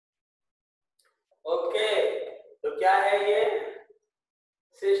Okay, तो क्या है ये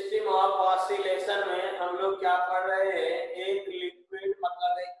सिस्टम ऑफ ऑसिलेशन में हम लोग क्या पढ़ रहे हैं, एक लिक्विड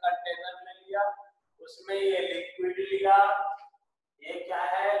मतलब एक कंटेनर ले लिया, उसमें ये लिक्विड लिया, ये क्या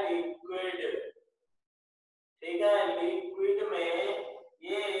है लिक्विड, ठीक है। लिक्विड में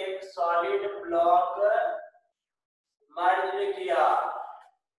ये एक सॉलिड ब्लॉक मर्ज किया,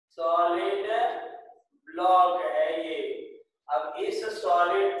 सॉलिड ब्लॉक है ये। अब इस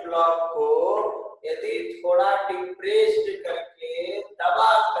सॉलिड ब्लॉक को यदि थोड़ा डिप्रेस्ड करके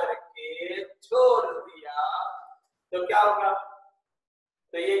दबा करके छोड़ दिया तो क्या होगा,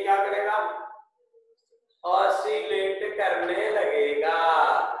 तो ये क्या करेगा, ऑसिलेट करने लगेगा,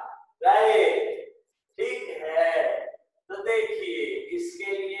 राइट, ठीक है। तो देखिए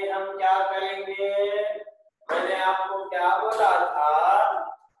इसके लिए हम क्या करेंगे, मैंने आपको क्या बोला था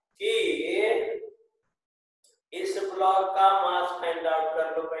कि इस ब्लॉक का मास फाइंड आउट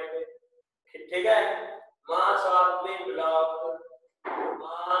कर लो पहले, ठीक है। Mass of the block,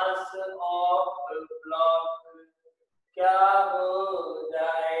 mass of block क्या हो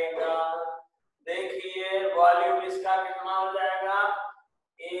जाएगा, देखिए वॉल्यूम इसका कितना हो जाएगा,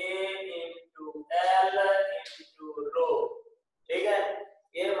 A into L into rho, ठीक है।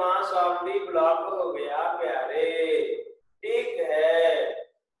 ये मास ऑफ द ब्लॉक हो गया प्यारे, ठीक है।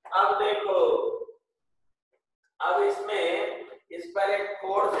 अब देखो, अब इसमें इस पर एक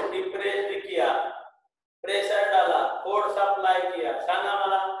फोर्स डिप्रेस्ड किया, प्रेशर डाला, फोर्स अप्लाई किया, साना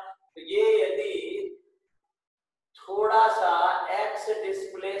वाला, तो ये यदि थोड़ा सा एक्स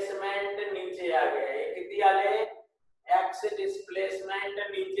डिस्प्लेसमेंट नीचे आ गया, ये कितनी आ गई, एक्स डिस्प्लेसमेंट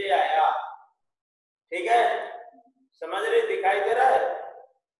नीचे आया, ठीक है, समझ रहे, दिखाई दे रहा है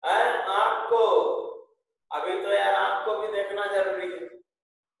आपको, अभी तो यार आपको भी देखना जरूरी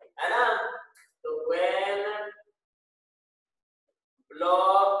है ना। तो when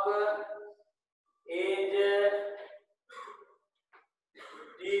block is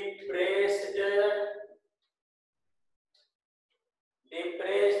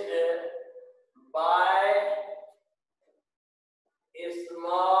depressed by a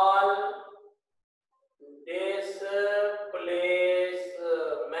small displacement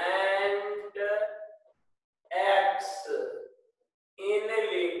x in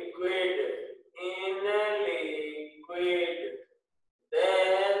liquid,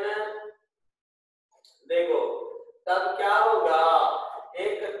 then देखो तब क्या होगा,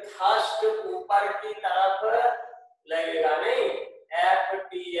 एक थ्रस्ट ऊपर की तरफ लगेगा, नहीं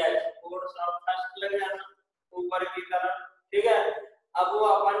FTH फोर्स ऑफ थ्रस्ट लगेगा ना ऊपर की तरफ, ठीक है। अब वो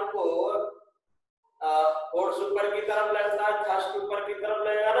अपन को फोर्स ऊपर की तरफ लगता है, थ्रस्ट ऊपर की तरफ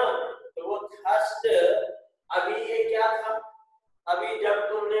लगेगा ना, तो वो थ्रस्ट, अभी ये क्या था, अभी जब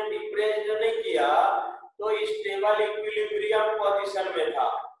तुमने डिप्रेस नहीं किया तो स्टेबल इक्विलिब्रियम पोजीशन में था,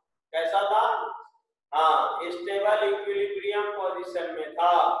 कैसा था, हाँ स्टेबल इक्विलिब्रियम पोजीशन में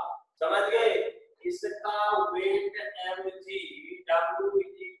था, समझ गए। इसका वेट mg, W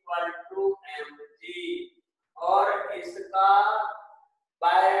 = mg, और इसका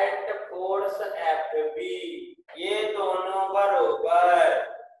बायट फोर्स Fb, ये दोनों बराबर,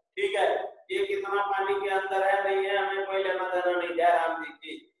 ठीक है। ये कितना पानी के अंदर है नहीं है हमें कोई लेना देना नहीं, ध्यान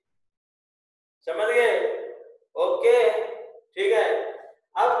दीजिए, समझ गए, ओके, ठीक है।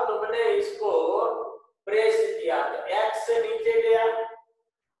 अब तुमने इसको प्रेस किया तो एक्स से नीचे गया,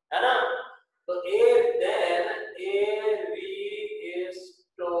 है ना, तो then A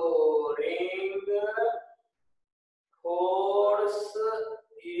restoring force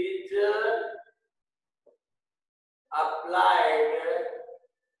is applied,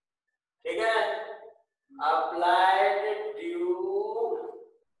 ठीक है, applied due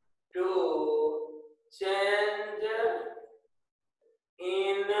to change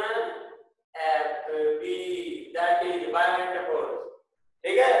in FB, that is बायमेंट force,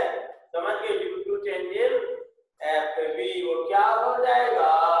 ठीक है, समझ गए, due to change in FB, वो क्या हो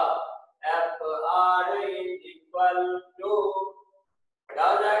जाएगा, FR इक्वल टू क्या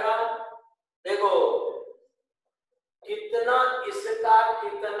हो जाएगा, देखो कितना इसका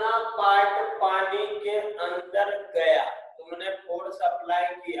कितना पार्ट पानी के अंदर गया, तुमने फोर्स अप्लाई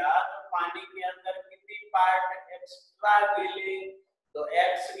किया तो पानी के अंदर कितनी पार्ट एक्स्ट्रा गिले, तो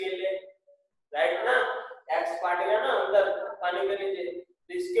एक्स गिले, राइट ना, एक्स पार्ट गया ना अंदर पानी के नीचे,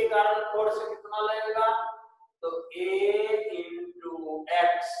 तो इसके कारण फोर्स कितना लगेगा, तो A इंटू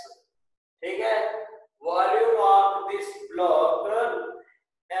एक्स, ठीक है। Volume of this block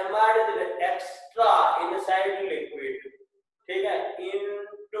emerged extra inside liquid, ठीक है,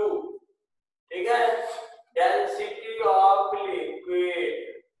 into, ठीक है, डेंसिटी ऑफ लिक्विड,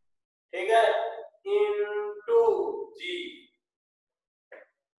 ठीक है, into G,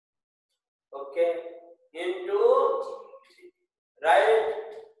 okay into right.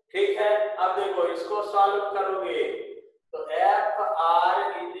 ठीक है, अब देखो इसको सॉल्व करोगे तो F R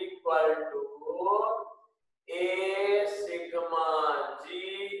is equal to A sigma ji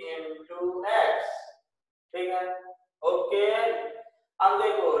into x. ठीक है, ओके। अब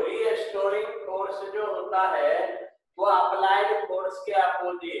देखो रीस्टोरिंग फोर्स जो होता है वो अप्लाइड फोर्स के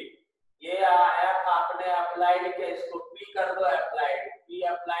अपोजिट, ये एफ आपने अप्लाइड के इसको पी कर दो, अप्लाइड पी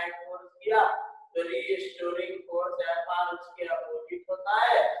अप्लाइड फोर्स किया तो रीस्टोरिंग फोर्स एफ आर उसके अपोजिट होता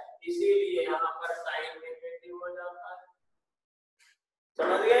है, इसीलिए यहाँ पर साइन नेगेटिव हो जाता है।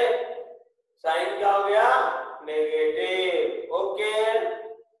 समझ गए, साइन क्या हो गया, नेगेटिव। ओके,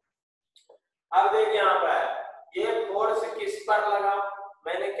 अब देखिए यहाँ पर ये फोर्स किस पर लगा,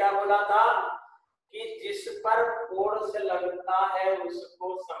 मैंने क्या बोला था कि जिस पर फोर्स लगता है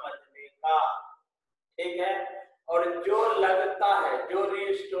उसको समझने का। ठीक है, और जो लगता है, जो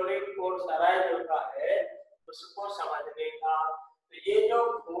रीस्टोरिंग फोर्स अराइज होता है उसको समझने का। तो ये जो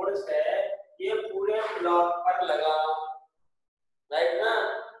फोर्स है ये पूरे ब्लॉक पर लगा, राइट ना।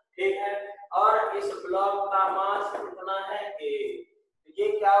 ठीक है, और इस ब्लॉक का मास कितना है a, ये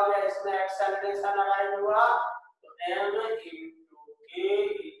क्या हो गया, इसमें एक्सेलरेशन अराइज हुआ तो m into k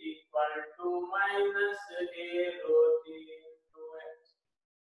is equal to minus a rho g into x।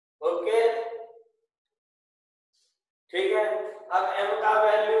 Okay, ठीक है, अब m का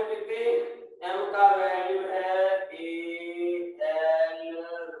वैल्यू कितनी, m का वैल्यू है a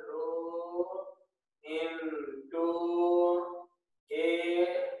l rho into a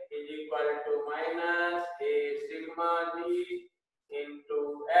is equal to minus a sigma g into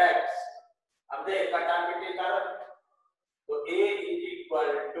x। अब देख कटाकटी कर तो a is equal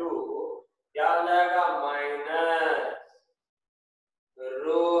to क्या हो जाएगा, माइनस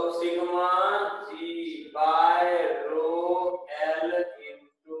रो सिग्मा जी bye rho L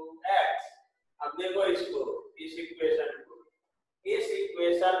into x. अब देखो इसको, इस इक्वेशन को, इस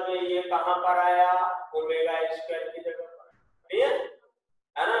इक्वेशन में ये कहां पर आया, ओमेगा स्क्वायर की जगह पर,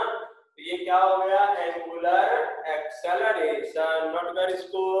 है ना। तो ये क्या हो गया, एंगुलर एक्सेलरेशन। नोट कर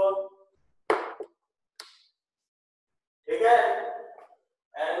इसको, ठीक है,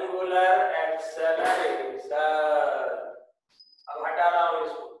 एंगुलर एक्सेलरेशन। अब हटा रहा हूं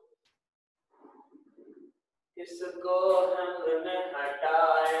इसको हमने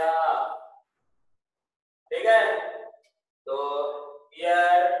हटाया। ठीक है, तो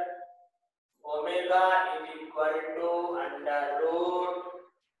here omega is equal to under root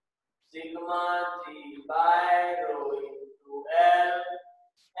sigma ji bye row into L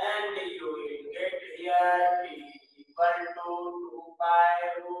and you will get here t equal to 2 pi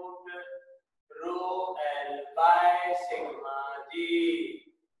root rho L by sigma जी।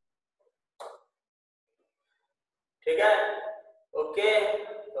 ठीक है, ओके।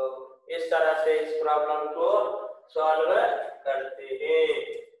 तो इस तरह से इस प्रॉब्लम को सॉल्व करते हैं,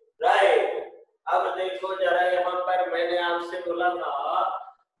 राइट। अब देखो जरा, यहाँ पर मैंने आपसे बोला था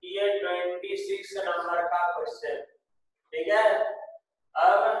कि ये 26 नंबर का क्वेश्चन, ठीक है।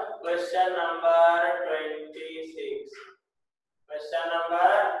 अब क्वेश्चन नंबर 26, क्वेश्चन नंबर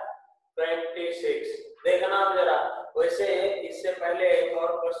 26 देखना आप जरा। वैसे इससे पहले एक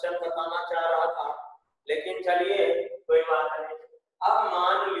और क्वेश्चन बताना चाह रहा था, लेकिन चलिए कोई बात नहीं। अब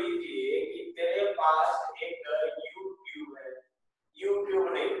मान लीजिए कि तेरे पास एक यू ट्यूब है, यू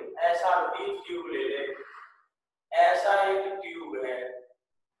ट्यूब नहीं, ऐसा भी ट्यूब ले ले, ऐसा एक ट्यूब है,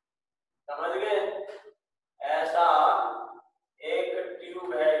 समझ गए, ऐसा एक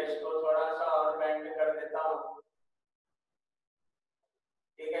ट्यूब है। इसको थोड़ा सा और बेंड कर देता हूं,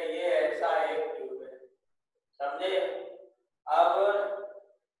 ठीक है, ये ऐसा एक ट्यूब है, समझे। अब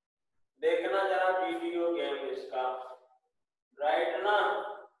देखना जरा वीडियो गेम इसका, राइट ना।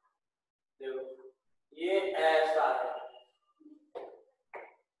 देखो ये ऐसा है,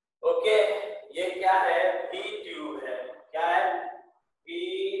 ओके। ये क्या है, पी ट्यूब है, क्या है, पी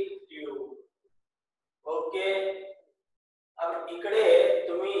ट्यूब, ओके। अब इकडे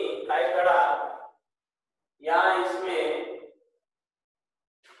तुम्ही काय करा, या इसमें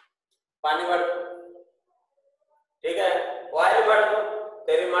पानी भर दो, ठीक है, ऑयल भर दो,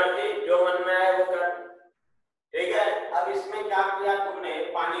 तेरी मर्जी, जो मन में आए वो कर, ठीक है। अब इसमें क्या किया तुमने,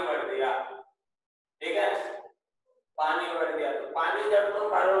 पानी भर दिया, ठीक है, पानी भर दिया। तो पानी जब तुम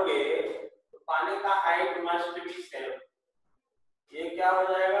भरोगे तो पानी का हाइट मस्ट बी सेम, ये क्या हो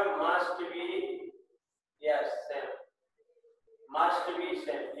जाएगा, must be, yes same, must be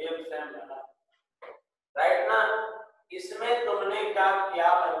same, एक सेम लगा, राइट ना। इसमें तुमने क्या किया,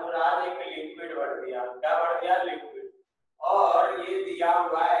 अनुराग एक लिक्विड भर दिया, क्या भर दिया, लिक्विड। और ये दिया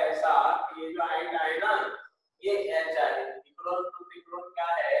हुआ है ऐसा, ये जो हाइट है ना, ये एच है, इक्वल टू इक्वल क्या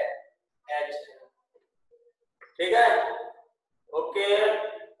है, H, ठीक है, ओके।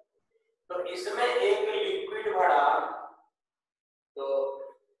 तो इसमें एक लिक्विड भरा, तो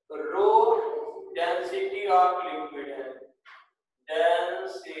रो डेंसिटी ऑफ लिक्विड है,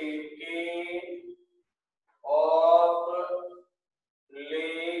 डेंसिटी ऑफ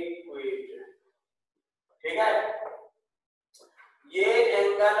लिक्विड, ठीक है। ये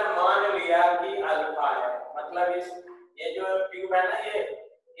एंगल मान लिया कि अल्फा है, मतलब इस ये जो ट्यूब है ना, ये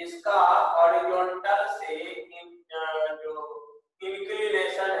इसका हॉरिजॉन्टल से जो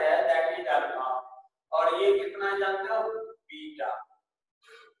इंक्लिनेशन है दैट इज अल्फा, और ये कितना जानते हो, बीटा।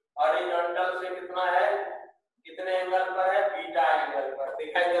 हॉरिजॉन्टल से कितना है, कितने एंगल पर है, बीटा एंगल पर,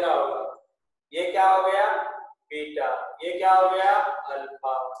 दिखाई दे रहा होगा। ये क्या हो गया, बीटा, ये क्या हो गया,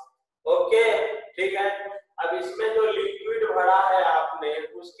 अल्फा, ओके, ठीक है। अब इसमें जो लिक्विड भरा है आपने,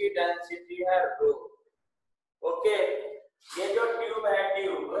 उसकी डेंसिटी है रो, ओके। ये जो ट्यूब है,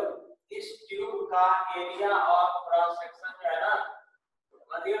 ट्यूब, इस ट्यूब का एरिया ऑफ क्रॉस सेक्शन जो है ना,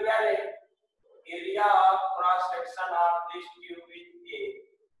 मतलब क्या है, area of cross section of this tube is a,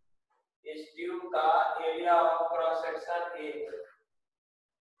 इस ट्यूब का area of cross section A,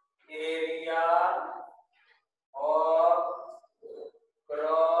 area of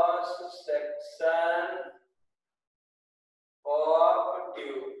cross section of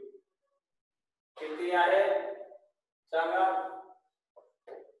tube कितनी है, सांगा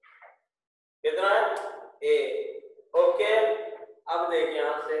कितना है, ए, ओके। अब देखिए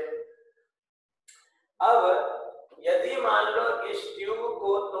यहां से, अब यदि मान लो इस ट्यूब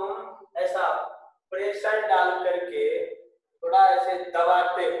को तुम ऐसा प्रेशर डाल करके थोड़ा ऐसे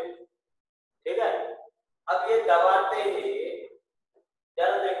दबाते हो, ठीक है। अब ये दबाते ही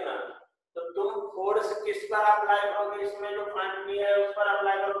जरा देखना, तो तुम फोर्स किस पर अप्लाई करोगे, इसमें जो पानी है उस पर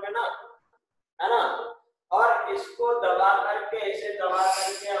अप्लाई करोगे ना, है ना। और इसको दबा करके, ऐसे दबा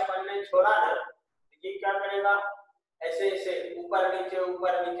करके अपन ने छोड़ा ना, ये क्या करेगा, ऐसे ऐसे ऊपर नीचे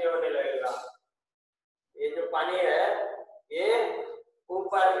होने लगेगा। ये जो पानी है ये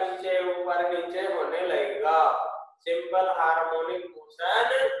ऊपर नीचे होने लगेगा, सिंपल हार्मोनिक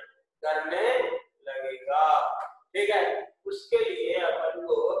मोशन करने लगेगा, ठीक है। उसके लिए अपन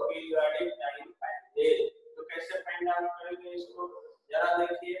को पीरियोडिक टाइम पाएंगे, तो कैसे फाइंड आउट करेंगे इसको, जरा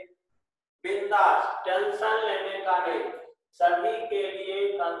देखिए। बिंदास, टेंशन लेने का नहीं, सभी के लिए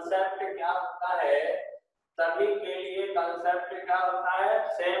कंसेप्ट क्या होता है, सभी के लिए कंसेप्ट क्या होता है,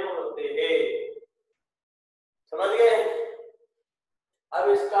 सेम होते हैं, समझ गए। अब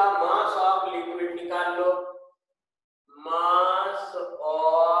इसका मास ऑफ लिक्विड निकाल लो, मास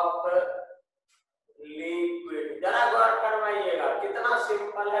ऑफ लिक्विड, जरा गौर करवाइएगा, कितना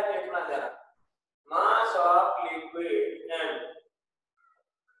सिंपल है देखना जरा। Mass of liquid m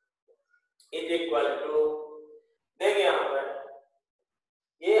is equal to, देखिए यहां पर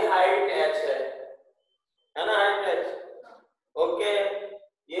ये हाइट h है ना, हाइट h, ओके।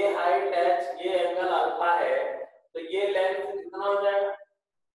 ये हाइट h, ये एंगल अल्फा है, तो ये लेंथ कितना हो जाएगा,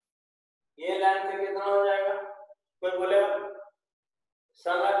 ये लेंथ कितना हो जाएगा, कोई बोलेगा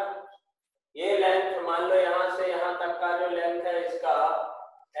समझ। ये लेंथ मान लो यहां से यहां तक का जो लेंथ है इसका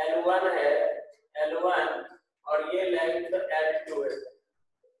L1 है, L1, और ये लेंथ L2 है,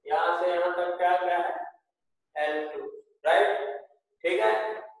 यहां से यहां तक क्या क्या है, L2, राइट, ठीक है।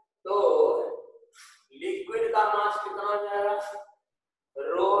 तो लिक्विड का मास कितना हो जाएगा,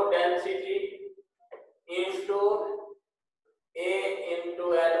 rho density into A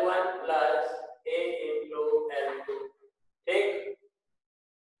into L1 plus A into L2, ठीक।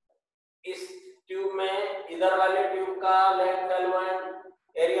 इस ट्यूब में, इधर वाले ट्यूब का length L1,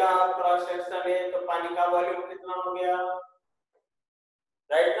 area of cross section है, तो पानी का वॉल्यूम कितना हो गया,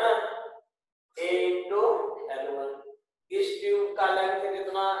 राइट ना, A इंटू L1। इस ट्यूब का लेंथ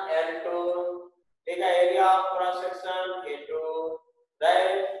कितना, L2, ठीक है, area of cross section A2,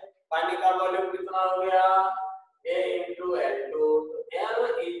 right. पानी का वॉल्यूम कितना हो गया, A इंटू L2, तो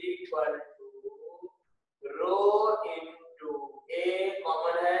M is equal to rho into A,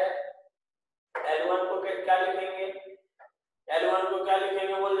 common है, L1 को क्या लिखेंगे, L1 को क्या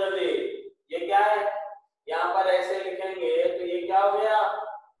लिखेंगे, बोल जल्दी, ये क्या है, यहाँ पर ऐसे लिखेंगे, तो ये क्या हो गया,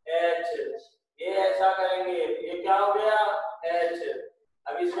 H, ये ऐसा करेंगे, ये क्या हो गया, H।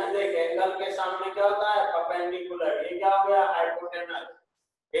 अब इसमें देख, एंगल के सामने क्या होता है, परपेंडिकुलर, ये क्या हो गया, हाइपोटेनस,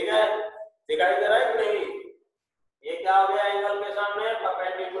 ठीक है, दिखाई दे रहा है कि नहीं, ये क्या हो गया, एंगल के सामने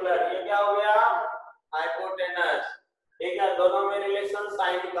परपेंडिकुलर, ये क्या हो गया, हाइपोटेनस, ठीक है। दोनों में रिलेशन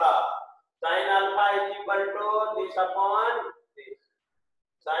साइन का, sine alpha is equal to this upon this,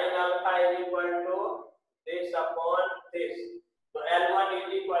 sine alpha is equal to this upon this, तो L1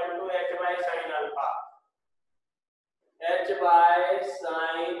 is equal to h by sine alpha, h by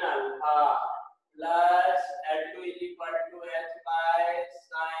sine alpha,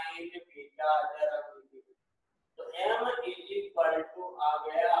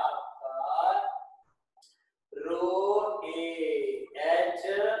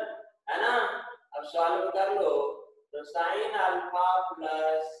 sine alpha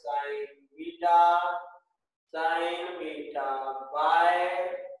plus sign beta by,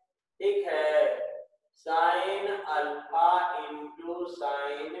 ठीक है, sine alpha into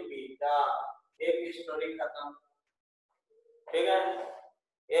sine beta. एक story खत्म, ठीक है,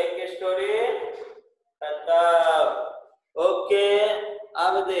 एक story खत्म। Okay,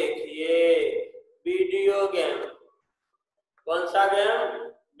 अब देखिए वीडियो गेम। कौन सा गेम?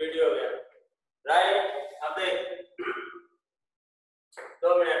 Video game, right. अब देख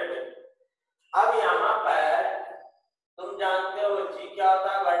 2 मिनट में। अब यहाँ पर तुम जानते हो जी क्या होता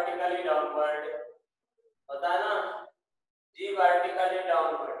है? वर्टिकली डाउनवर्ड होता है ना, जी वर्टिकली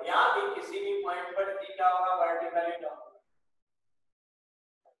डाउनवर्ड। यहाँ भी किसी भी पॉइंट पर जी क्या होगा? वर्टिकली डाउनवर्ड,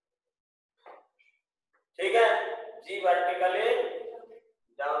 ठीक है, जी वर्टिकली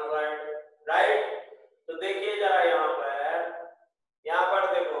डाउनवर्ड, राइट। तो देखिए जरा यहाँ पर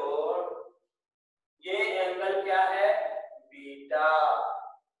देखो, ये एंगल क्या है? बीटा।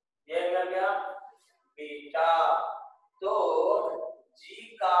 ये एंगल क्या? बीटा। तो जी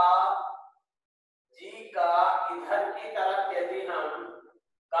का इधर की तरफ यदि हम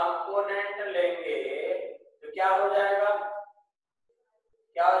कंपोनेंट लेंगे तो क्या हो जाएगा?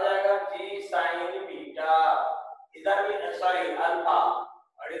 क्या हो जाएगा? जी साइन बीटा। इधर भी सॉरी अल्फा,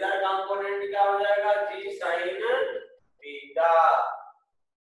 और इधर कंपोनेंट क्या हो जाएगा? जी साइन बीटा,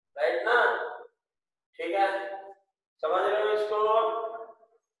 राइट ना? ठीक है, समझ रहे हो इसको?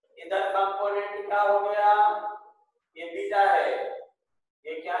 इधर कंपोनेंट क्या हो गया? ये बीटा है,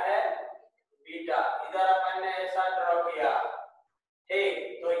 ये क्या है? बीटा। इधर अपन ने ऐसा ड्रॉ किया,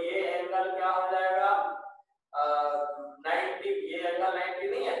 ठीक, तो ये एंगल क्या हो जाएगा? 90। ये एंगल 90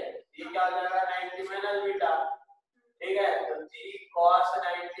 नहीं है, ये क्या हो जाएगा? 90 माइनस बीटा, ठीक है। तो जी cos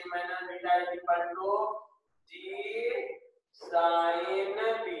 90 minus beta is equal to ji sign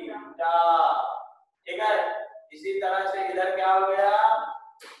beta, ठीक है। इसी तरह से इधर क्या हो गया?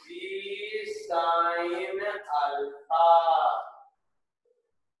 जी साइन अल्फा,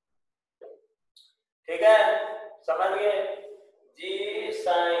 ठीक है, समझ गए? जी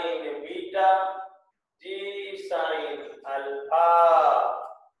साइन बीटा, जी साइन अल्फा,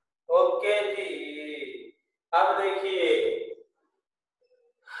 ओके जी। अब देखिए,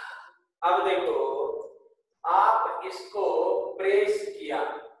 अब देखो, आप इसको प्रेस किया,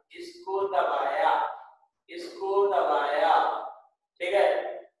 इसको दबाया, इसको दबाया, ठीक है,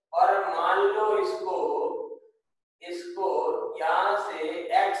 और मान लो इसको यहां से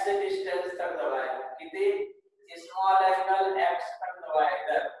x डिस्टेंस तक दबाया, कितनी स्मॉल एंगल x तक दबाया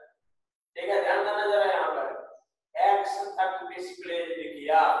इधर, ठीक है, ध्यान देना जरा, यहाँ पर x तक डिस्प्लेस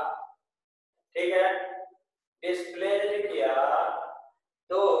किया, ठीक है, डिस्प्लेस किया।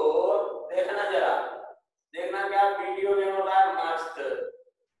 तो देखना जरा, देखना क्या वीडियो गेम होता है मस्त,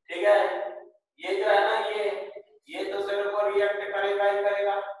 ठीक है। ये जो है ना, ये तो सिर्फ को रिएक्ट करेगा ही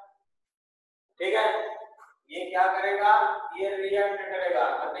करेगा, ठीक है, ये क्या करेगा? ये रिएक्ट करेगा,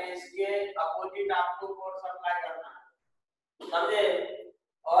 मतलब इसके अपोजिट आपको फोर्स अप्लाई करना है, समझे?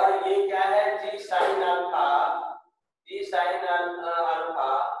 और ये क्या है? जी साइन अल्फा, जी साइन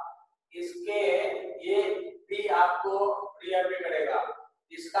अल्फा, इसके ये भी आपको रिएक्ट करेगा।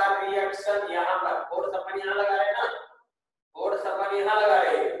 इसका रिएक्शन यहाँ पर फोर्स अपन यहाँ लगा रहे हैं ना, फोर्स अपन यहाँ लगा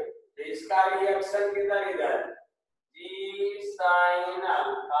रहे हैं, तो इसका रिएक्शन किधर? इधर, जी साइन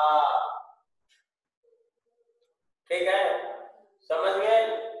अल्फा, ठीक है, समझ गए?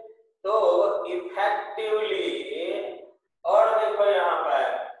 तो इफेक्टिवली, और देखो यहाँ पर,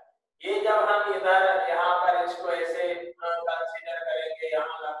 ये जब हम इधर यहाँ पर इसको ऐसे कंसीडर करेंगे,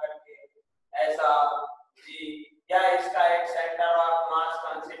 यहाँ ला करके ऐसा जी, या इसका एक सेंटर ऑफ मास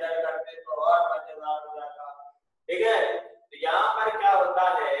कंसीडर करते तो और मजेदार हो जाता, ठीक है। तो यहाँ पर क्या होता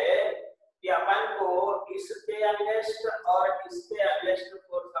है कि अपन को इसके अगेंस्ट और इसके अगेंस्ट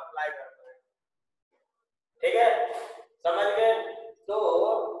फोर्स अप्लाई करना है, ठीक है, समझ गए? तो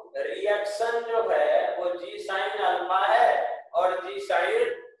रिएक्शन जो है वो जी साइन अल्फा है और जी साइन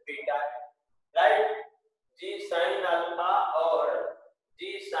बीटा है, राइट, जी साइन अल्फा और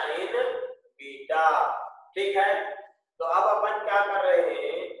जी साइन बीटा, ठीक है। तो अब अपन क्या कर रहे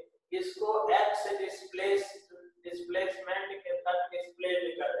हैं? इसको x डिस्प्लेसमेंट के तक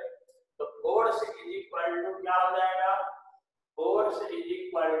डिस्प्लेस कर रहे हैं, तो फोर्स इज इक्वल टू क्या हो जाएगा? फोर्स इज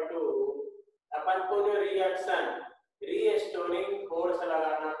इक्वल टू, अपन को जो रिएक्शन रीस्टोरिंग फोर्स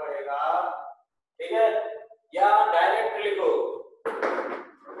लगाना पड़ेगा, ठीक है, या डायरेक्ट लिखो,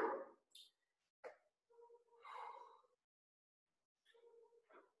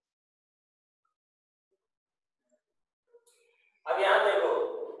 अब यहां देखो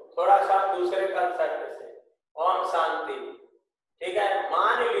थोड़ा सा दूसरे कंसेप्ट से, ओम शांति, ठीक है।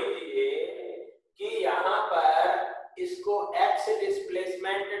 मान लीजिए कि यहाँ पर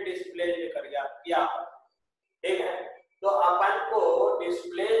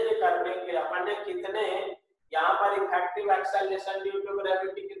एक्सेलरेशन ड्यू टू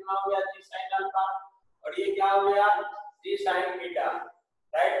ग्रेविटी कितना हो गया जी sin अल्फा, और ये क्या हो गया जी sin बीटा,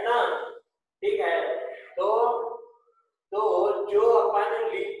 राइट ना। ठीक है, तो जो अपन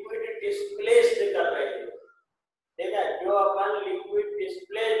लिक्विड डिस्प्लेस्ड कर रहे हैं, ठीक है, जो अपन लिक्विड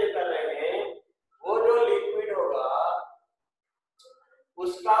डिस्प्लेस्ड कर रहे हैं वो जो लिक्विड होगा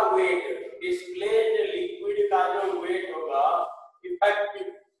उसका वेट, डिस्प्लेस्ड लिक्विड का जो वेट होगा, इफेक्टिव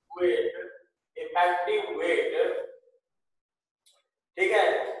वेट, ठीक है,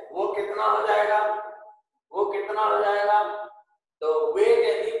 वो कितना हो जाएगा, तो वेट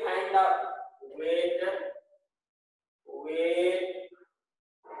यदि find out, weight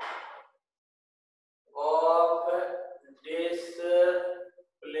of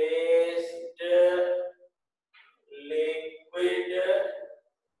displaced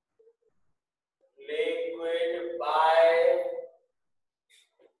liquid bye,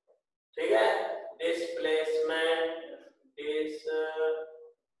 ठीक है, डिस्प्लेसमेंट,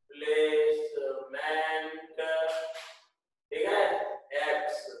 ठीक है, x,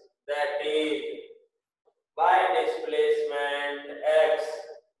 that is by displacement x,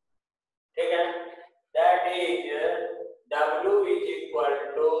 ठीक है, that is w is equal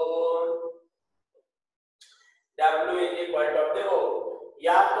to देखो,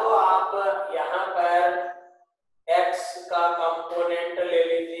 या तो आप यहाँ पर x का कंपोनेंट ले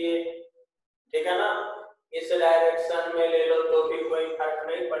लीजिए, ठीक है ना, इस डायरेक्शन में ले लो तो भी कोई फर्क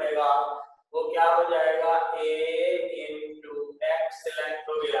नहीं पड़ेगा, वो क्या हो जाएगा a इंटू एक्स लेंथ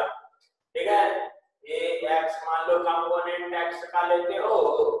हो गया, ठीक है, a x मान लो कंपोनेंट x का लेते हो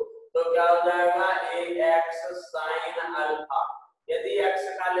तो क्या हो जाएगा a x sin अल्फा, यदि x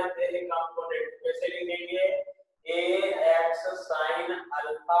का लेते हैं कंपोनेंट कैसे लिखेंगे a x sin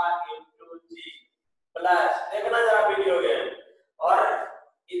alpha into g plus, देखना जरा वीडियो गेम, और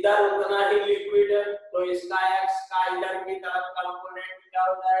इधर उतना ही लिक्विड तो इसका x का इधर की तरफ कंपोनेंट क्या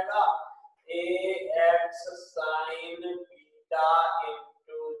हो जाएगा ax sin beta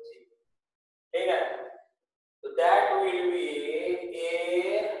into g, ठीक है, तो that will be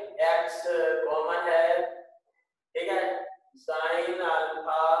ax common है, ठीक है, sin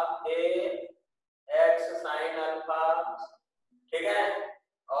alpha ax sin alpha, ठीक है,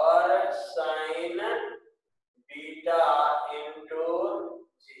 और sin बीटा into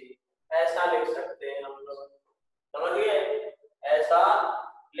g, ऐसा लिख सकते हैं हम लोग, समझ गए, ऐसा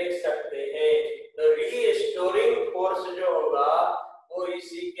लिख सकते हैं। तो रीस्टोरिंग फोर्स जो होगा वो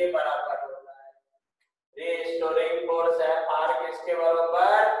इसी के बराबर होता है, रीस्टोरिंग फोर्स है आर किसके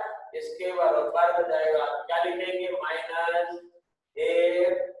बराबर, इसके बराबर हो जाएगा, क्या लिखेंगे माइनस ए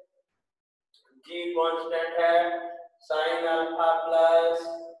जी कांस्टेंट है sin alpha plus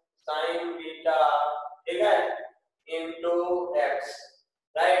sin beta, ठीक है, इनटू x,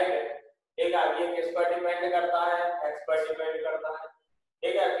 राइट, ठीक है, ये किस पर डिपेंड करता है x पर डिपेंड करता है,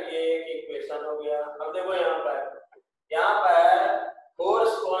 ठीक है, तो ये एक इक्वेशन हो गया। अब देखो यहाँ पर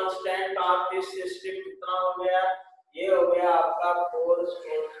force constant of this system कितना हो गया, ये हो गया आपका force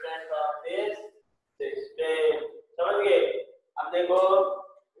constant of this system, समझ गए। अब देखो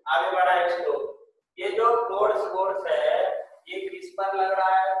आगे बढ़ा इसको, ये जो फोर्स है ये किस पर लग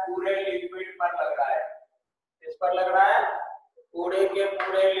रहा है, पूरे लिक्विड पर लग रहा है, किस पर लग रहा है, पूरे के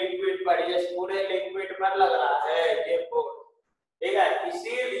पूरे लिक्विड पर, ये पूरे लिक्विड पर लग रहा है ये फोर्स, ठीक है,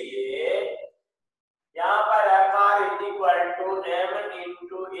 इसीलिए यहाँ पर Fr is equal to m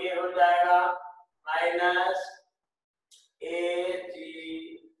into ए हो जाएगा माइनस ए जी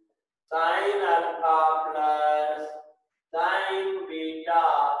sine alpha plus sign beta,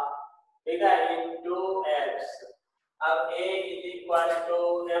 ठीक है, इंटू एक्स। अब a is equal to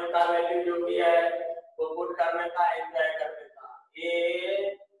m का वैल्यू जो भी है वो पुट करने का, एंजॉय करने का,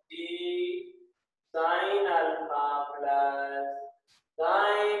 ए जी sine alpha plus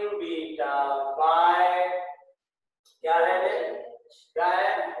sign beta by क्या है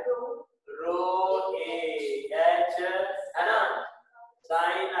रो ए एच, है ना,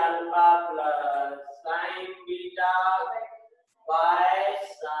 sine alpha plus sign beta by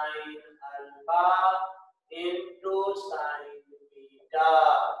sine alpha into sine beta,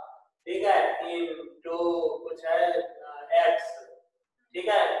 ठीक है, इनटू कुछ है एक्स, ठीक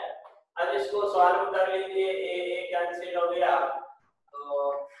है। अब इसको सॉल्व कर लीजिए, ए कैंसिल हो गया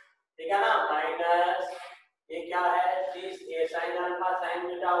तो ठीक है ना, माइनस ये क्या है 30, ए साइन अल्फा साइन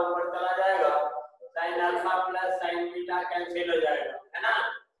बीटा ऊपर चला जाएगा, sine alpha plus sign beta cancel हो जाएगा, है ना,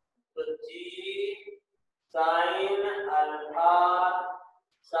 तो जी sine alpha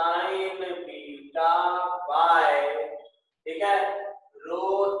sign beta by, ठीक है, रो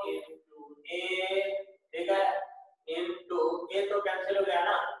इनटू ए, ठीक है, इनटू ए तो कैंसिल हो गया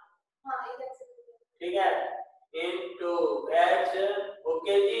ना, ठीक है, इनटू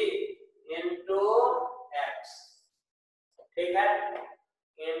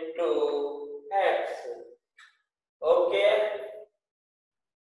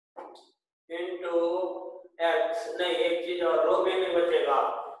चीज और रो भी नहीं बचेगा।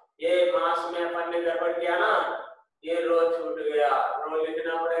 ये मास में अपन ने गड़बड़ किया ना, ये रो छूट गया, रो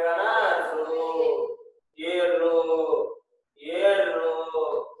लिखना पड़ेगा ना, रो, ये रो, ये रो।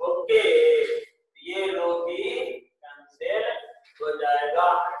 ओके, ये रो भी कैंसिल हो जाएगा,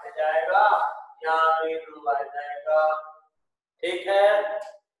 हट जाएगा, यहाँ भी रो आ जाएगा। ठीक है,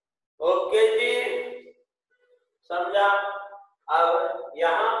 ओके जी, समझा। अब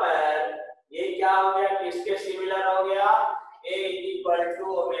यहाँ पर ये क्या हो गया, किसके सिमिलर हो गया, a =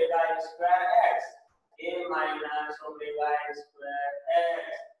 omega square x, a minus omega square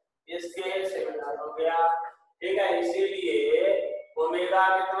x, इसके सिमिलर हो गया। ठीक है, इसीलिए ओमेगा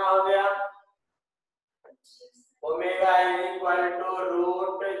कितना हो गया, ओमेगा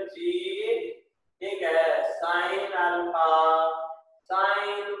 √g, ठीक है, sine alpha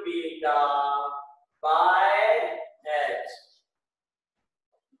sign beta by h।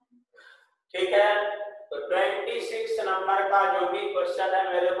 ठीक है, तो 26 नंबर का जो भी क्वेश्चन है,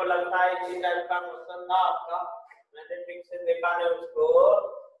 मेरे को लगता है इसी टाइप का क्वेश्चन था आपका, मैंने ठीक से देखा नहीं उसको।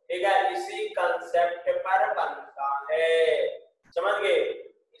 ठीक है, इसी कंसेप्ट पर बनता है, समझ गए,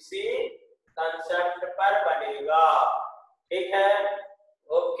 इसी कंसेप्ट पर बनेगा। ठीक है,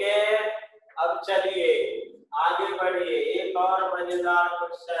 ओके। अब चलिए आगे बढ़िए, एक और मजेदार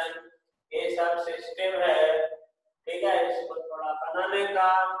क्वेश्चन, ये सब सिस्टम है। ठीक है, इसको थोड़ा बनाने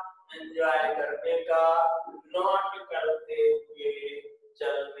का, एंजॉय करने का, नोट करते हुए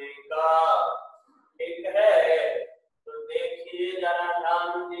चलने का। ठीक है, तो देखिए जरा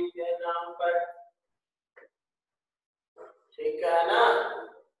राम जी के नाम पर, ठीक है ना,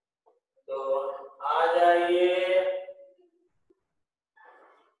 तो आ जाइए।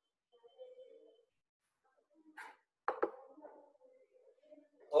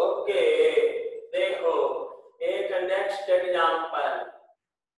 ओके, देखो एक नेक्स्ट एग्जाम्पल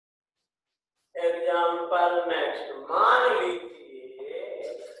नेक्स्ट, मान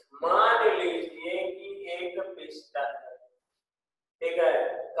लीजिए कि एक पिस्टन है। ठीक है,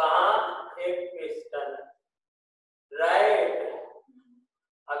 कहाँ, एक पिस्टन है, राइट।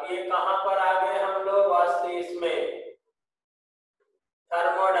 अब ये कहाँ पर आ गए हम लोग, वास्तव इसमें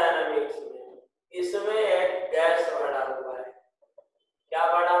थर्मोडायनामिक्स में। इसमें एक गैस भरा हुआ है, क्या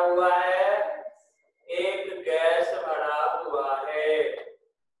भरा हुआ है, एक गैस भरा हुआ है।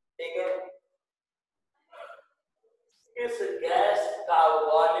 ठीक है, इस गैस का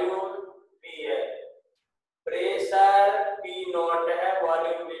वॉल्यूम P है, प्रेशर P0 है,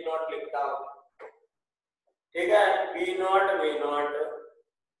 वॉल्यूम V0 लिखता हूं। ठीक है, P0 V0।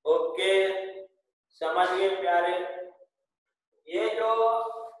 ओके, समझिए प्यारे, ये जो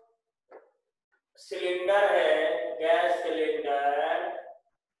सिलेंडर है, गैस सिलेंडर,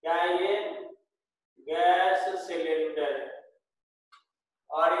 क्या ये गैस सिलेंडर,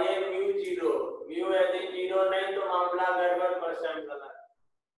 और ये μ0, म्यू यदि 0 नहीं तो मामला गड़बड़, परसेंट गलत,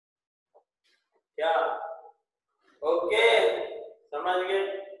 क्या, ओके, समझ गए,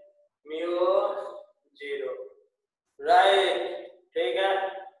 μ0, राइट। ठीक है,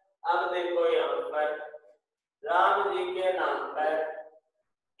 अब देखो यहाँ पर राम जी के नाम पर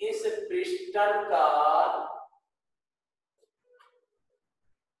इस पिस्टन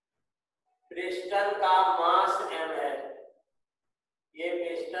का मास m है, ये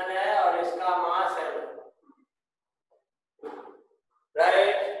पिस्टन है और इसका मास है,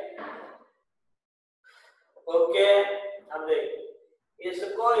 राइट। ओके, अब देख,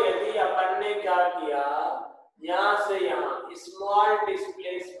 इसको यदि अपन ने क्या किया, यहां से यहां स्मॉल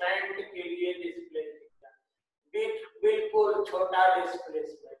डिस्प्लेसमेंट के लिए डिस्प्लेस किया, बिल्कुल छोटा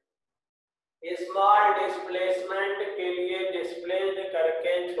डिस्प्लेसमेंट, स्मॉल डिस्प्लेसमेंट के लिए डिस्प्लेस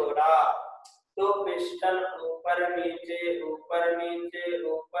करके छोड़ा, तो पिस्टन ऊपर नीचे ऊपर नीचे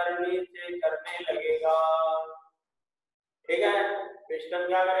ऊपर नीचे करने लगेगा। ठीक है, पिस्टन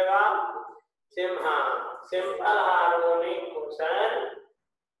क्या करेगा, सिंपल हार्मोनिक मोशन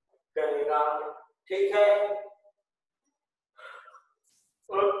करेगा। ठीक है,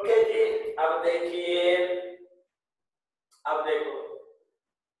 ओके जी। अब देखिए, अब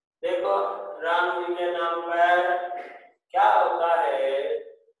देखो राम जी के नाम पर क्या होता है,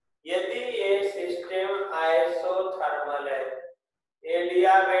 यदि ये सिस्टम आइसोथर्मल है, ये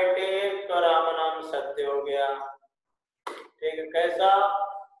लिया बेटे तो राम नाम सत्य हो गया। ठीक है, कैसा,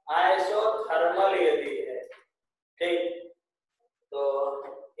 आइसोथर्मल यदि है, ठीक, तो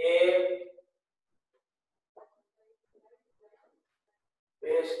एक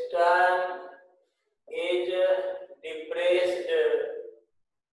piston is depressed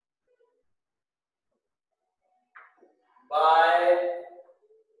by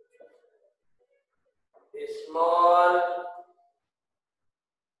small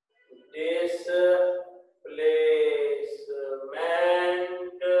displacement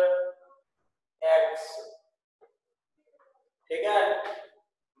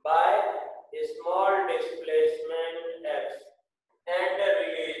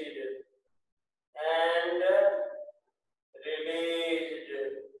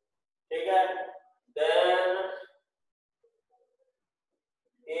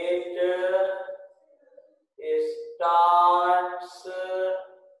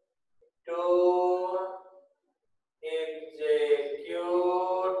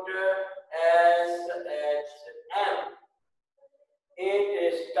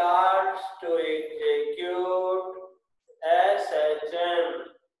starts to execute SHM,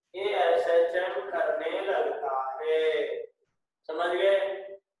 ये SHM करने लगता है। समझ गए?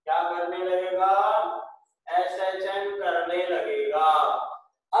 क्या करने लगेगा? SHM करने लगेगा।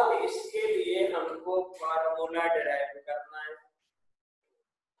 अब इसके लिए हमको फार्मूला डिराइव करना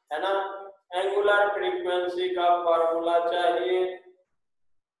है ना? एंगुलर फ्रीक्वेंसी का फार्मूला चाहिए।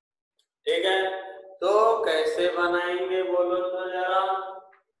 ठीक है, तो कैसे बनाएंगे बोलो तो जरा,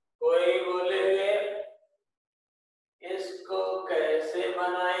 कोई बोलेंगे इसको कैसे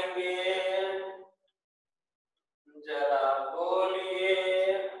बनाएंगे, जरा बोलिए।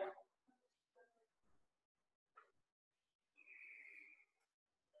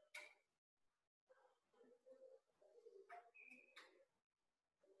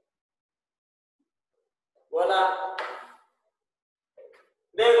 बोला?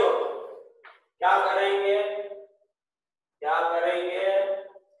 देखो क्या करेंगे, क्या करेंगे,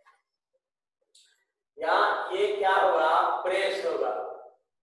 यहाँ ये क्या होगा, प्रेस होगा।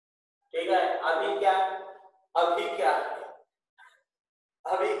 ठीक है, अभी क्या, अभी क्या,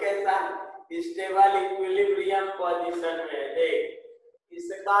 अभी कैसा स्टेबल इक्विलिब्रियम पोजीशन में। देख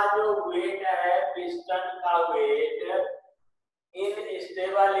इसका जो वेट है, पिस्टन का wait in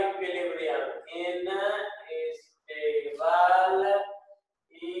stable equilibrium, in stable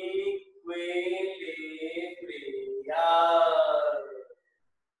equilibrium,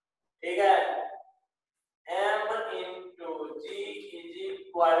 ठीक है, m into g is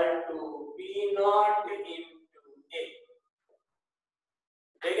equal to p naught into a।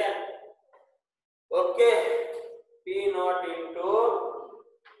 ठीक है, okay, p naught into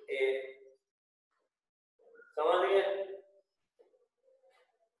a, समझ गए?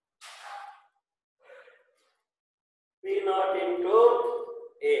 p naught into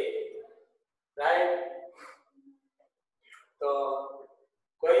a, right? तो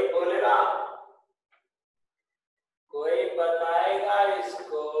कोई बोलेगा, कोई बताएगा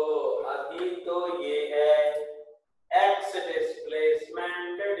इसको, अभी तो ये है x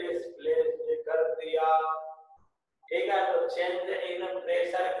डिस्प्लेसमेंट, डिस्प्लेस्ड कर दिया। ठीक है, तो चेंज इन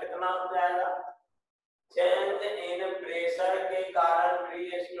प्रेशर कितना हो जाएगा? चेंज इन प्रेशर के कारण फ्री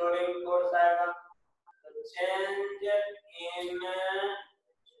स्टोरिंग फोर्स आएगा। तो change in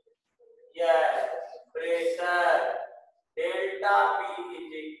pressure delta P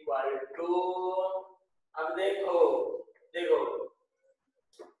is equal to, अब देखो देखो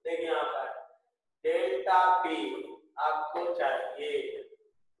देखिए यहाँ पर डेल्टा P आपको चाहिए।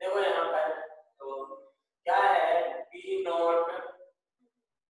 देखो यहाँ पर तो क्या है, P not,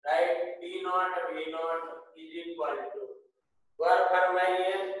 right, P not V not is equal to, work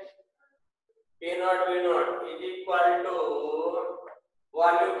फरमाइए, P not V not is equal to,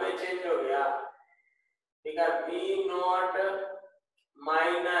 volume में चेंज हो गया। ठीक है, V not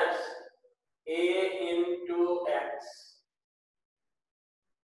minus A into x.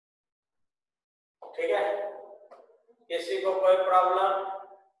 ठीक है, किसी को कोई प्रॉब्लम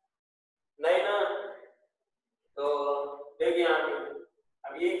नहीं ना? तो देखिए यहाँ पे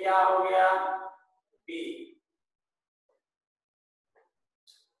अब ये क्या हो गया, P।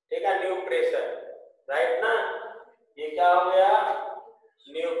 ठीक है, न्यू प्रेशर, राइट ना? ये क्या हो गया,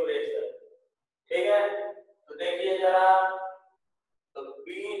 न्यू प्रेशर। ठीक है, तो देखिए जरा, तो P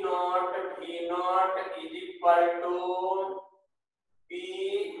not V not is equal to P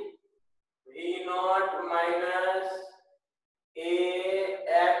V not minus A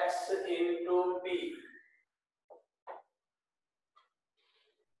x into P,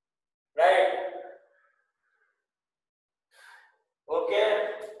 right? Okay,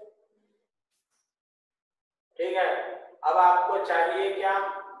 ठीक है, अब आपको चाहिए क्या,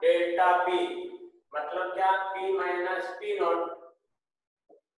 डेल्टा P, मतलब क्या, P माइनस P नॉट,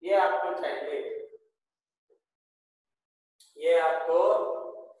 ये आपको चाहिए, ये आपको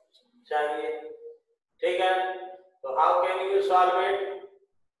चाहिए। ठीक है, तो how can you solve it,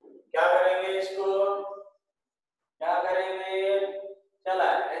 क्या करेंगे इसको, क्या करेंगे, चला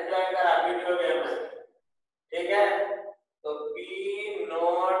एंजॉय करा वीडियो गेम में। ठीक है, तो P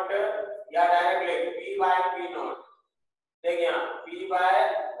नॉट या डायरेक्ट लिख P बाय P नॉट, देखिए यहाँ P बाय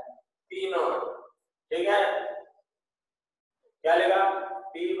P नॉट। ठीक है, क्या लेगा,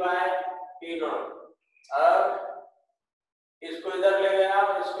 P बाय P नॉट। अब इसको इधर ले गया,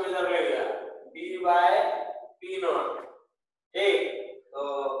 इसको इधर ले गया, P बाय P नॉट। ठीक, तो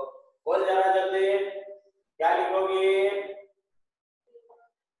बोल जरा जल्दी, क्या लिखोगे,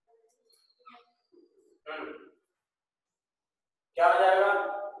 क्या हो जाएगा,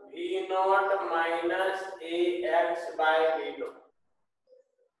 V not minus A x bye V not.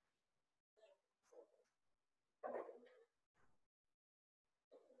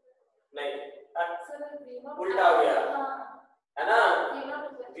 नहीं, उल्टा हो गया है ना,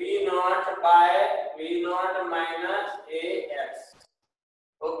 V not bye V not minus A x.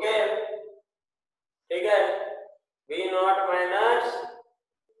 Okay ठीक है, V not minus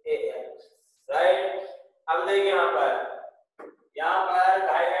A x, right. अब देखिए यहाँ पर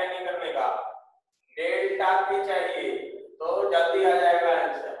घाई नहीं करने का, डेल्टा पी चाहिए तो जल्दी आ जाएगा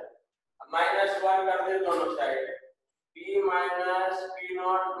आंसर। -1 कर दे दोनों side, p minus P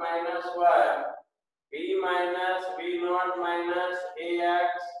not minus 1, b minus B not minus A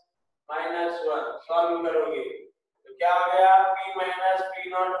x minus 1, solve करोगे तो क्या हो गया, p minus P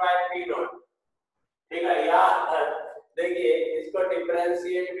not by P not. ठीक है, यार देखिए इसको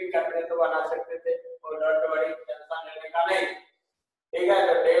डिफरेंशिएट भी करते तो बना सकते थे, और डॉट बड़ी टेंशन लेने का नहीं। ठीक है,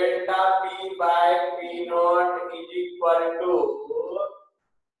 तो delta p by P not is equal to,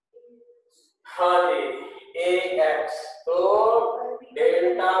 हाँ जी, ए एक्स। तो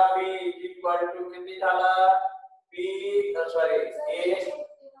delta p is equal to कितनी झाला, p सॉरी ए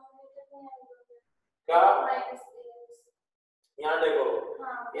क्या, यहाँ देखो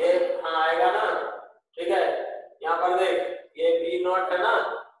ये हाँ आएगा ना। ठीक है, यहाँ पर देख ये बी नॉट है ना,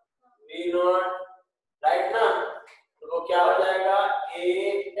 बी नॉट राइट ना, तो वो क्या हो जाएगा ए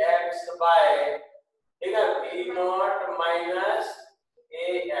एक्स बाय, ठीक है, B not minus A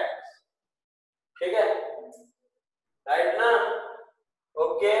x. ठीक है, राइट ना,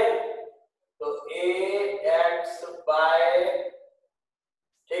 ओके। तो ए एक्स बाय,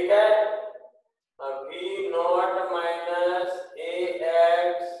 ठीक है, B not minus A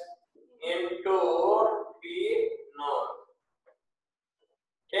x into B not,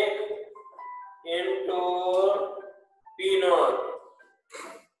 ठीक, इंटू पी नॉट।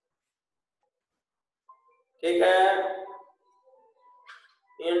 ठीक है,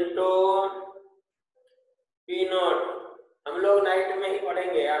 इंटू पी नॉट। हम लोग नाइट में ही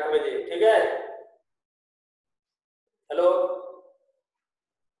पढ़ेंगे 8 बजे। ठीक है, हेलो,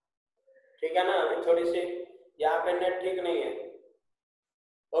 ठीक है ना, अभी थोड़ी सी यहाँ पे नेट ठीक नहीं है।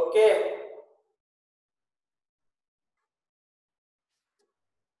 ओके,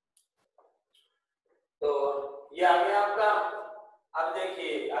 तो ये आ गया आपका। अब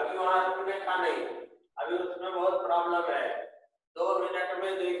देखिए अभी वहां रुकने का नहीं, अभी उसमें बहुत प्रॉब्लम है। 2 मिनट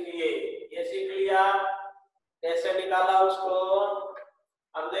में देखिए ये सीख लिया, कैसे निकाला उसको।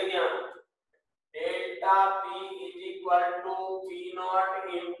 अब देखिए delta P is equal to P not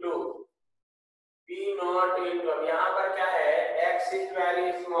into P not into, यहाँ पर क्या है, एक्स इज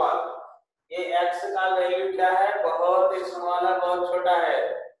वेरी स्मॉल, ये एक्स का वैल्यू क्या है, बहुत स्मॉल है, बहुत छोटा है,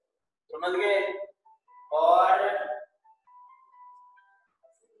 समझ गए। और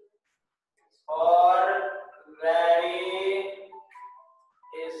very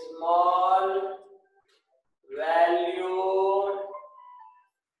small value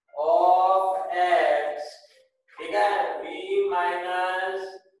of x, ठीक है, v minus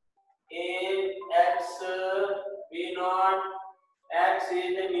A x v not, x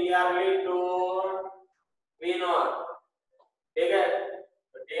is nearly to v not. ठीक है,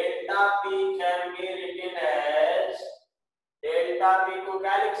 तो delta p can be written as, delta p को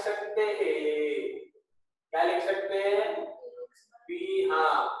क्या लिख सकते हैं, क्या लिख सकते हैं, p,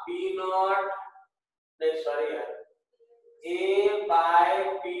 हाँ p नॉट, नहीं सॉरी यार, a bye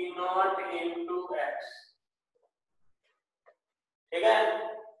p not into x। ठीक है,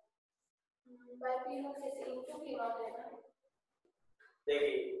 बाय p नॉट से इंटू p नॉट है ना,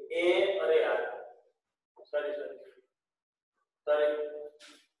 देखिए a, अरे यार sorry sorry sorry,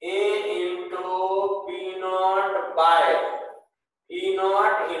 a into p not bye p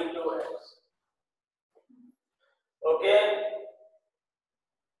not into x। Okay,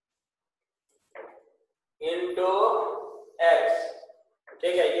 into x।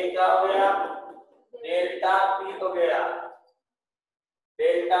 ठीक है, ये क्या हो गया, डेल्टा p हो गया,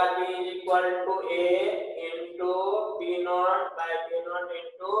 delta p is equal to a into p not bye p not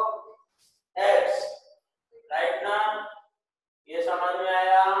into x, right ना, ये समझ में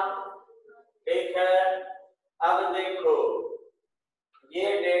आया। ठीक है, अब देखो ये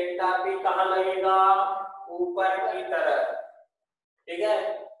डेल्टा p कहाँ लगेगा, ऊपर की तरफ। ठीक है,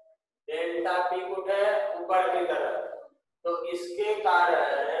 डेल्टा p कुछ है ऊपर की तरफ, तो इसके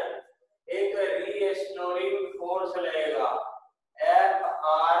कारण एक रीस्टोरिंग फोर्स लगेगा, F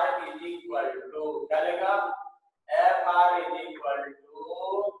R is equal to, क्या लगेगा, F R is equal to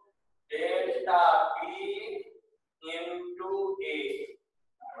delta p into ए।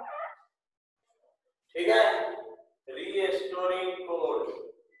 ठीक है, restoring force,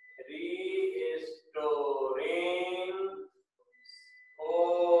 restoring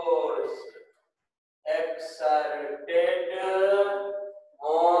force exerted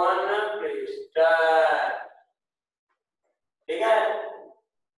on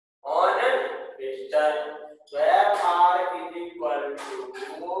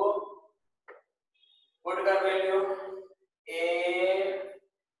put का value A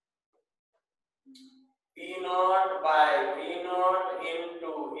P not bye we not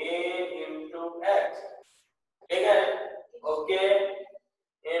into A into x, ठीक है, okay,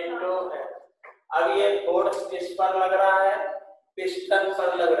 into x. अब ये force किस पर लग रहा है, पिस्टन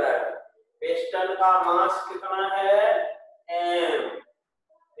पर लग रहा है। पिस्टन का मास कितना है, एम,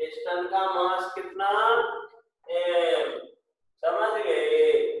 पिस्टन का मास कितना, एम, समझ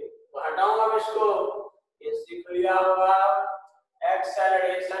गए। तो हटाऊं अब इसको, ये सीख लिया होगा।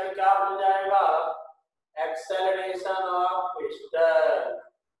 एक्सेलरेशन क्या हो जाएगा, acceleration of piston,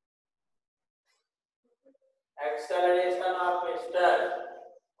 acceleration of piston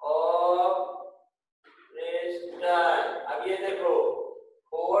of piston. अब ये देखो,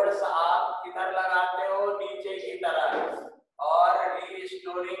 फोर्स आप किधर लगाते हो, नीचे की तरफ, और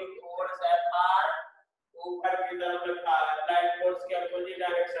रीस्टोरिंग फोर्स एफ आर ऊपर की तरफ लगता है, अप्लाइड फोर्स के अपोजिट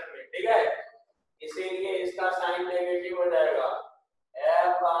डायरेक्शन में, ठीक है। इसीलिए इसका साइन नेगेटिव हो जाएगा,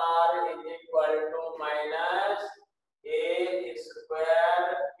 F R is equal to minus A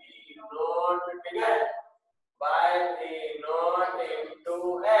square P not, ठीक है, by P not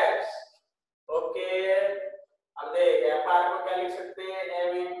into x, okay. अब देख एफ आर को क्या लिख सकते हैं,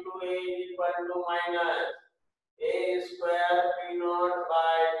 M into A equal to minus A square P not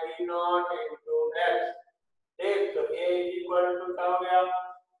by P not into x, ठीक। तो ए इक्वल टू क्या हो गया,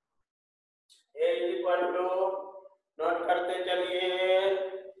 ए इक्वल टू, नोट करते चलिए,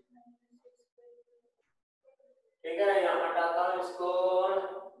 ठीक है, यहाँ हटाता हूँ इसको।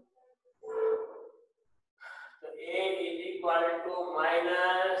 तो ए इज इक्वल टू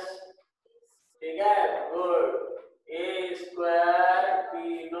माइनस, ठीक है, good, A square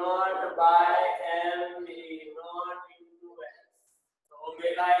P not bye M P not into x. तो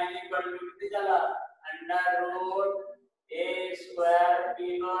ओमेगा इज इक्वल टू कितनी चला, under root A square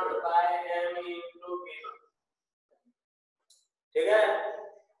P not bye M into P not, ठीक है,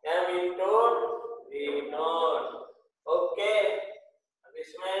 M into P not, okay. अब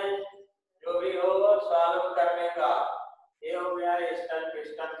इसमें जो भी हो सॉल्व करने का, ये हो गया स्टन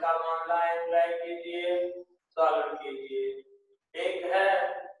पिस्टन का मामला, एंजॉय कीजिए, सॉल्व कीजिए, ठीक है,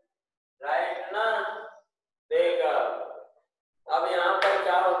 राइट ना। देखा अब यहाँ पर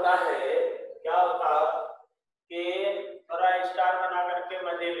क्या होता है, क्या होता कि थोड़ा स्टार बना करके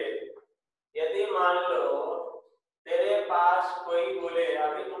मजे ले। यदि मान लो तेरे पास कोई बोले,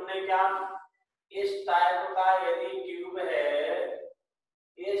 अभी तुमने क्या, इस टाइप का यदि ट्यूब है,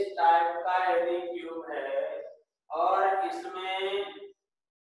 इस टाइप का यदि ट्यूब है और इसमें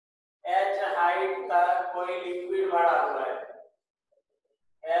h हाइट तक कोई लिक्विड भरा हुआ है,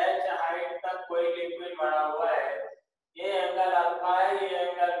 h हाइट तक कोई लिक्विड भरा हुआ है, ये एंगल अल्फा है, ये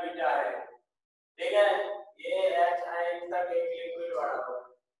एंगल बीटा है, ठीक है, ये h हाइट तक एक लिक्विड भरा हुआ है।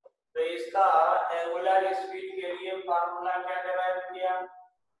 तो इसका एंगुलर स्पीड के लिए फार्मूला क्या डिराइव किया,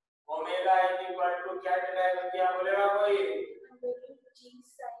 ओमेगा इज इक्वल टू क्या डिराइव किया, बोलेगा कोई,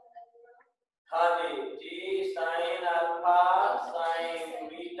 हाँ जी, जी sine alpha sign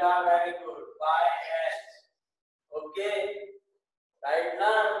beta, very good, by H, okay, right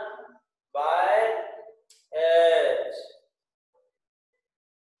ना, बाय एच,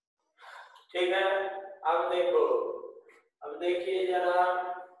 ठीक है। अब देखो, अब देखिए जरा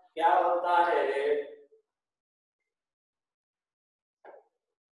क्या होता है,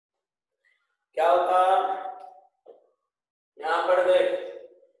 क्या होता, यहाँ पर देख,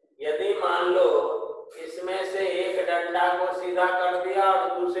 यदि मान लो इसमें से एक डंडा को सीधा कर दिया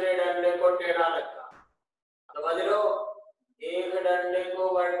और दूसरे डंडे को टेढ़ा रखा, समझ लो, एक डंडे को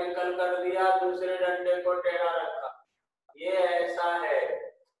वर्टिकल कर दिया, दूसरे डंडे को टेढ़ा रखा, ये ऐसा है,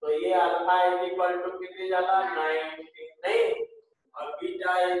 तो ये अल्फा इज इक्वल टू कितनी ज्यादा, 90 नहीं, और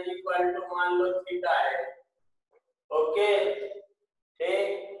बीटा इज इक्वल टू मान लो थीटा है, ओके,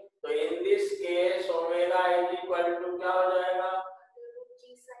 ठीक। तो in this case omega is equal to क्या हो जाएगा,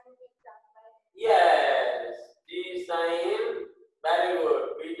 yes, ji sign, very good,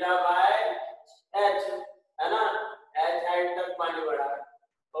 beta by H, है ना, एच हाइट तक पानी बढ़ा,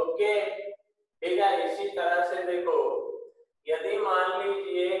 ओके, ठीक है। इसी तरह से देखो, यदि मान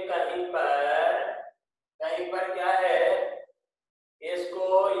लीजिए कहीं पर क्या है, इसको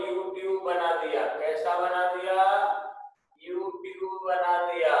यू ट्यूब बना दिया, कैसा बना दिया, यू ट्यूब बना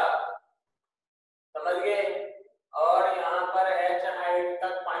दिया, समझ गए, और यहाँ पर एच हाइट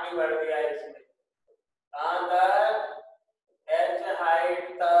तक पानी बढ़ गया इसमें, कहाँ तक, एच हाइट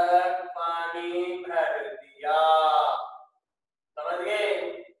तक पानी भर दिया, समझ गए,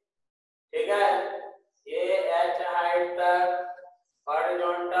 ठीक है, ये एच हाइट तक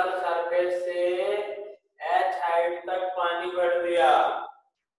हॉरिजॉन्टल सरफेस से एच हाइट तक पानी भर दिया,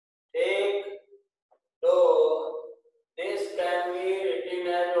 ठीक। तो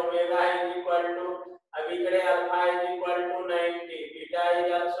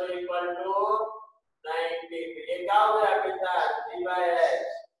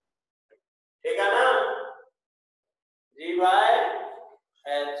ठीक है ना,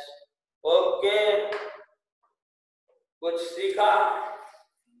 G/H। ओके, कुछ सीखा?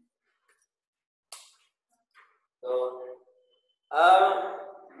 तो अब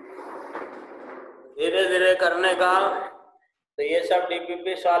धीरे धीरे करने का, तो ये सब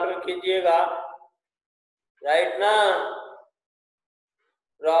डीपीपी सॉल्व कीजिएगा, राइट ना,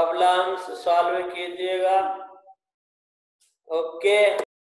 प्रॉब्लम्स सॉल्व कीजिएगा। ओके।